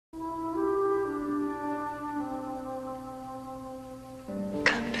Come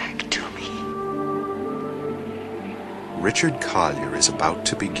back to me. Richard Collier is about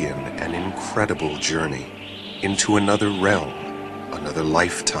to begin an incredible journey into another realm, another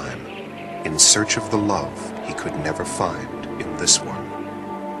lifetime, in search of the love he could never find in this one.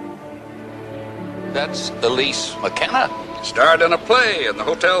 That's Elise McKenna. Starred in a play in the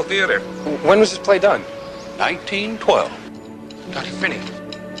Hotel Theater. When was this play done? 1912. Dr. Finney,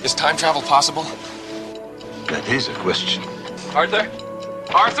 is time travel possible? That is a question. Arthur?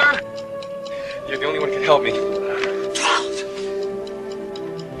 Arthur? You're the only one who can help me.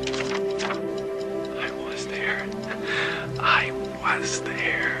 I was there. I was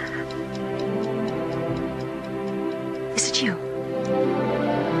there. Is it you?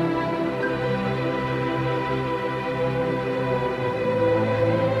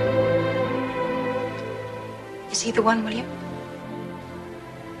 Is he the one, William?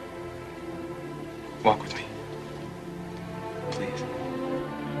 Walk with me. Please.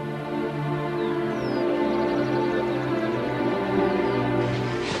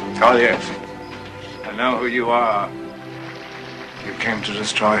 Collier, I know who you are. You came to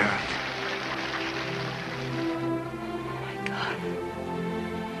destroy her.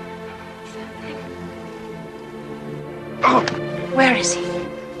 Oh, where is he?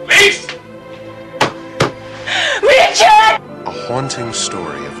 Elise! Richard! A haunting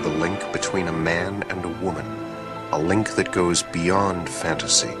story of the link between a man and a woman, a link that goes beyond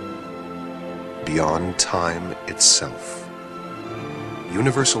fantasy, beyond time itself.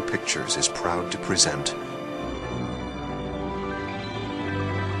 Universal Pictures is proud to present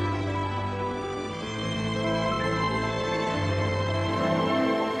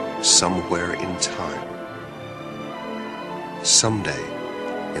Somewhere in Time. Someday,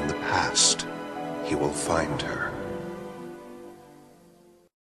 in the past, he will find her.